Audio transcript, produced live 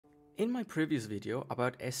In my previous video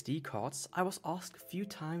about SD cards, I was asked a few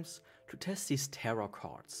times to test these Tera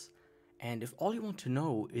cards. And if all you want to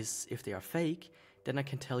know is if they are fake, then I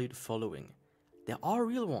can tell you the following. There are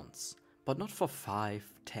real ones, but not for 5,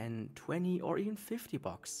 10, 20 or even 50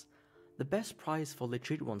 bucks. The best price for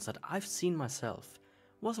legit ones that I've seen myself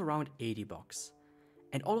was around 80 bucks.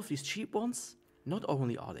 And all of these cheap ones, not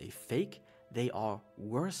only are they fake, they are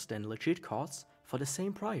worse than legit cards for the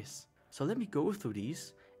same price. So let me go through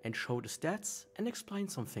these and show the stats and explain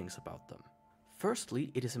some things about them.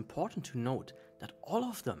 Firstly, it is important to note that all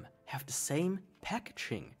of them have the same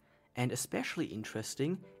packaging, and especially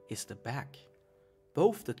interesting is the back.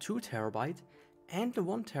 Both the 2TB and the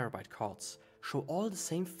 1TB cards show all the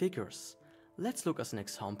same figures. Let's look as an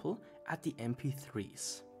example at the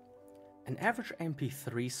MP3s. An average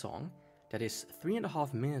MP3 song that is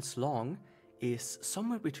 3.5 minutes long is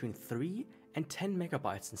somewhere between 3 and 10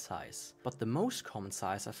 megabytes in size, but the most common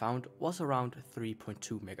size I found was around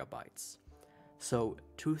 3.2 megabytes. So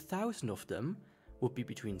 2000 of them would be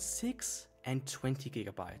between 6 and 20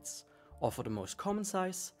 gigabytes, or for the most common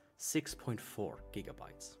size, 6.4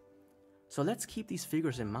 gigabytes. So let's keep these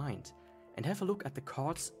figures in mind and have a look at the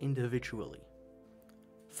cards individually.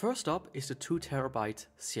 First up is the 2TB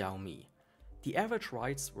Xiaomi. The average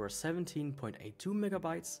writes were 17.82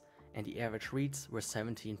 megabytes and the average reads were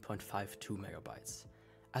 17.52 megabytes.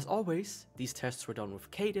 As always, these tests were done with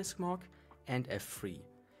KDisk mark and F3.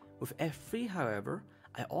 With F3, however,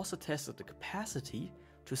 I also tested the capacity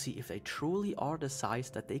to see if they truly are the size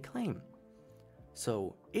that they claim.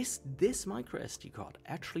 So, is this microSD card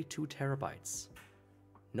actually 2 terabytes?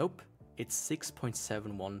 Nope, it's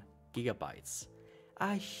 6.71 gigabytes.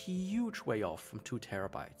 A huge way off from 2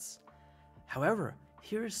 terabytes. However,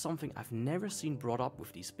 here is something I've never seen brought up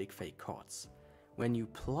with these big fake cards. When you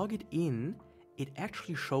plug it in, it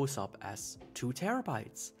actually shows up as 2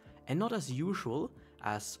 terabytes and not as usual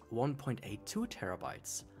as 1.82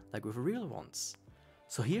 terabytes, like with real ones.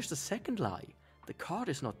 So here's the second lie. The card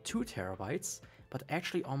is not 2 terabytes, but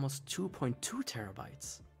actually almost 2.2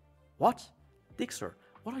 terabytes. What? Dixter,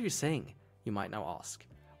 what are you saying? You might now ask.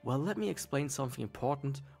 Well, let me explain something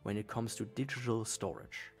important when it comes to digital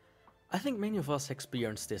storage. I think many of us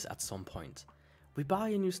experienced this at some point. We buy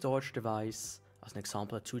a new storage device, as an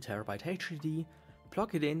example a 2 terabyte HDD,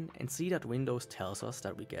 plug it in and see that Windows tells us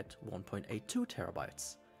that we get 1.82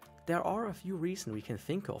 terabytes. There are a few reasons we can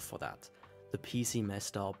think of for that. The PC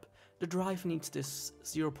messed up, the drive needs this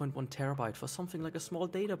 0.1 terabyte for something like a small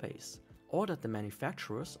database, or that the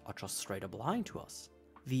manufacturers are just straight up lying to us.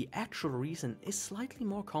 The actual reason is slightly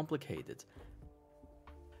more complicated,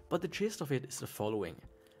 but the gist of it is the following.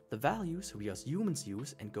 The values we as humans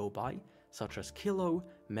use and go by, such as kilo,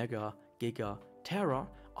 mega, giga, tera,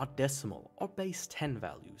 are decimal or base 10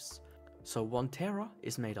 values. So 1 tera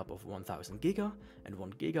is made up of 1000 giga and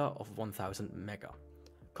 1 giga of 1000 mega.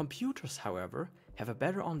 Computers, however, have a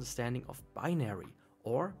better understanding of binary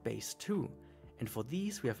or base 2, and for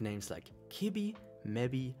these we have names like kibi,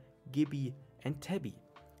 mebi, gibi and tebi.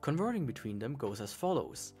 Converting between them goes as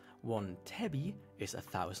follows. 1 tebi is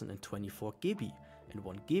 1024 gibi, and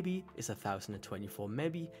 1 gibi is 1024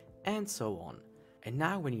 mebi, and so on. And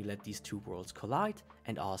now when you let these two worlds collide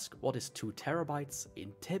and ask what is 2 terabytes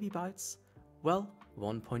in tebibytes, well,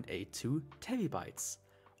 1.82 tebibytes.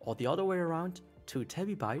 Or the other way around, 2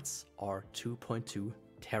 tebibytes are 2.2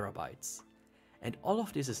 terabytes. And all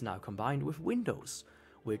of this is now combined with Windows,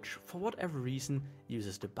 which for whatever reason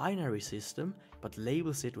uses the binary system but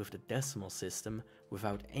labels it with the decimal system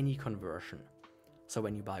without any conversion. So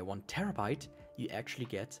when you buy 1 terabyte, you actually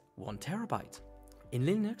get 1 terabyte. In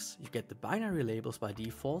Linux, you get the binary labels by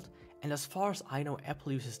default, and as far as I know,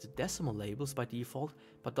 Apple uses the decimal labels by default,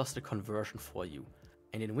 but does the conversion for you.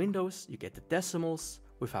 And in Windows, you get the decimals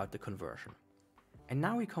without the conversion. And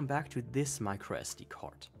now we come back to this microSD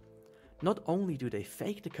card. Not only do they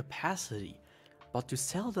fake the capacity, but to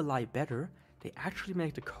sell the lie better, they actually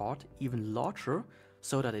make the card even larger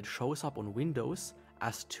so that it shows up on Windows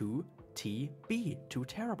as 2 TB, 2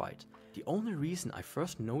 terabyte. The only reason I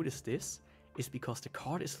first noticed this is because the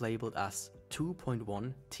card is labeled as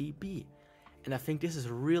 2.1 TB, and I think this is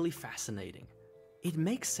really fascinating. It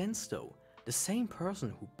makes sense though. The same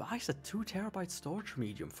person who buys a 2 terabyte storage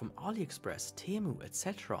medium from AliExpress, Temu,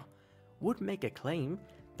 etc. would make a claim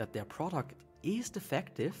that their product is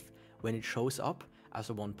defective when it shows up as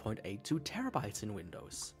a 1.82 terabytes in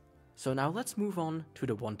Windows. So now let's move on to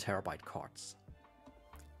the 1 terabyte cards.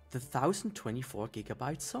 The 1024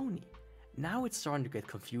 gigabyte Sony. Now it's starting to get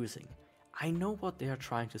confusing. I know what they are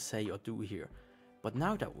trying to say or do here, but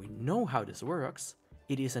now that we know how this works,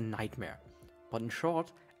 it is a nightmare. But in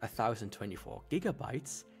short, 1024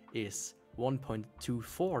 gigabytes is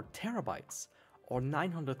 1.24 terabytes or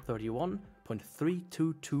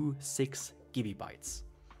 931.3226 gigabytes.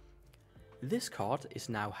 This card is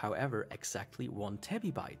now, however, exactly 1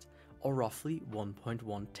 terabyte or roughly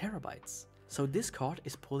 1.1 terabytes. So this card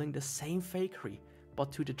is pulling the same fakery,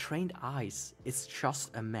 but to the trained eyes, it's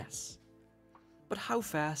just a mess. But how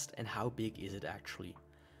fast and how big is it actually?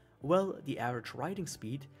 Well, the average writing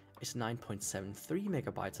speed is 9.73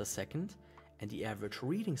 megabytes a second, and the average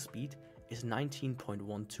reading speed is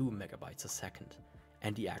 19.12 megabytes a second,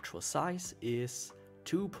 and the actual size is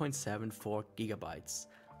 2.74 gigabytes,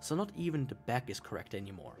 so not even the back is correct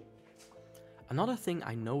anymore. Another thing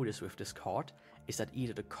I noticed with this card is that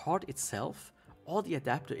either the card itself or the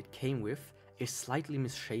adapter it came with is slightly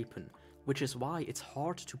misshapen, which is why it's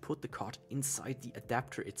hard to put the card inside the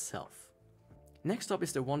adapter itself. Next up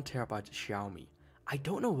is the 1 terabyte Xiaomi. I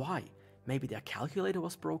don't know why, maybe their calculator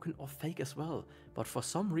was broken or fake as well, but for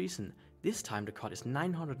some reason this time the card is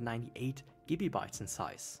 998 gigabytes in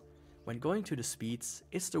size. When going to the speeds,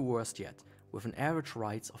 it's the worst yet, with an average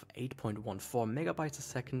writes of 8.14 megabytes a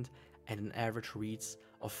second and an average reads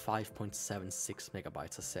of 5.76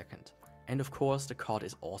 megabytes a second. And of course the card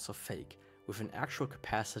is also fake, with an actual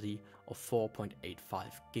capacity of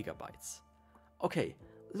 4.85 gigabytes. Okay,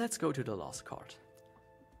 let's go to the last card.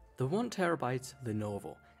 The 1 terabyte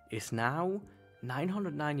Lenovo is now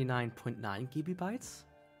 999.9 gigabytes?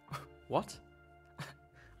 What?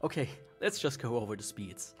 Okay, let's just go over the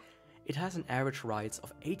speeds. It has an average writes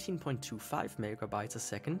of 18.25 megabytes a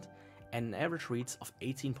second and an average reads of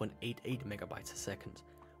 18.88 megabytes a second,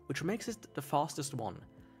 which makes it the fastest one.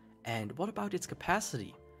 And what about its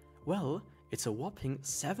capacity? Well, it's a whopping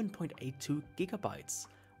 7.82 gigabytes,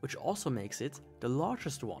 which also makes it the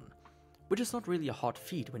largest one, which is not really a hard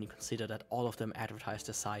feat when you consider that all of them advertise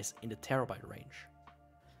the size in the terabyte range.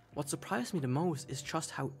 What surprised me the most is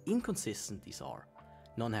just how inconsistent these are.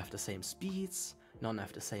 None have the same speeds, none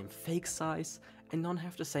have the same fake size, and none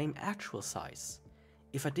have the same actual size.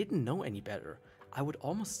 If I didn't know any better, I would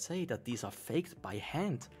almost say that these are faked by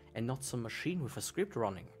hand and not some machine with a script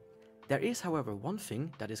running. There is, however, one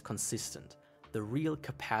thing that is consistent. The real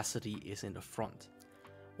capacity is in the front.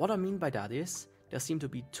 What I mean by that is, there seem to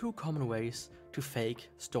be 2 common ways to fake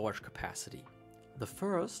storage capacity. The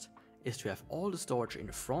first is to have all the storage in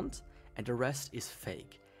the front and the rest is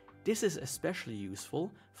fake. This is especially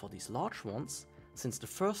useful for these large ones, since the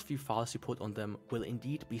first few files you put on them will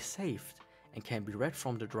indeed be saved and can be read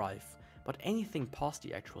from the drive, but anything past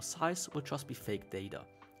the actual size will just be fake data.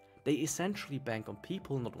 They essentially bank on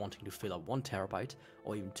people not wanting to fill up 1 terabyte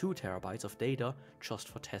or even 2 terabytes of data just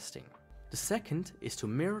for testing. The second is to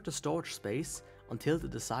mirror the storage space until the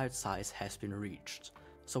desired size has been reached.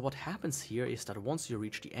 So what happens here is that once you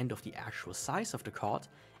reach the end of the actual size of the card,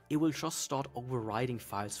 it will just start overwriting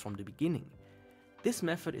files from the beginning. This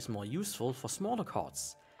method is more useful for smaller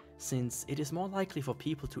cards, since it is more likely for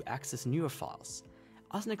people to access newer files.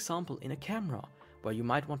 As an example, in a camera, where you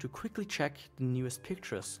might want to quickly check the newest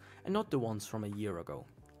pictures and not the ones from a year ago.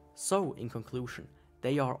 So, in conclusion,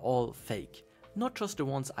 they are all fake. Not just the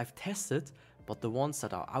ones I've tested, but the ones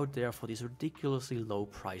that are out there for these ridiculously low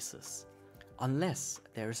prices. Unless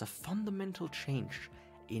there is a fundamental change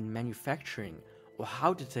in manufacturing or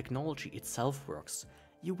how the technology itself works,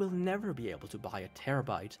 you will never be able to buy a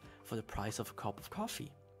terabyte for the price of a cup of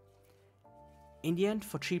coffee. In the end,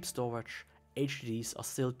 for cheap storage, HDDs are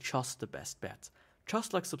still just the best bet.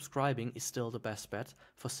 Just like subscribing is still the best bet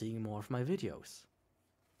for seeing more of my videos.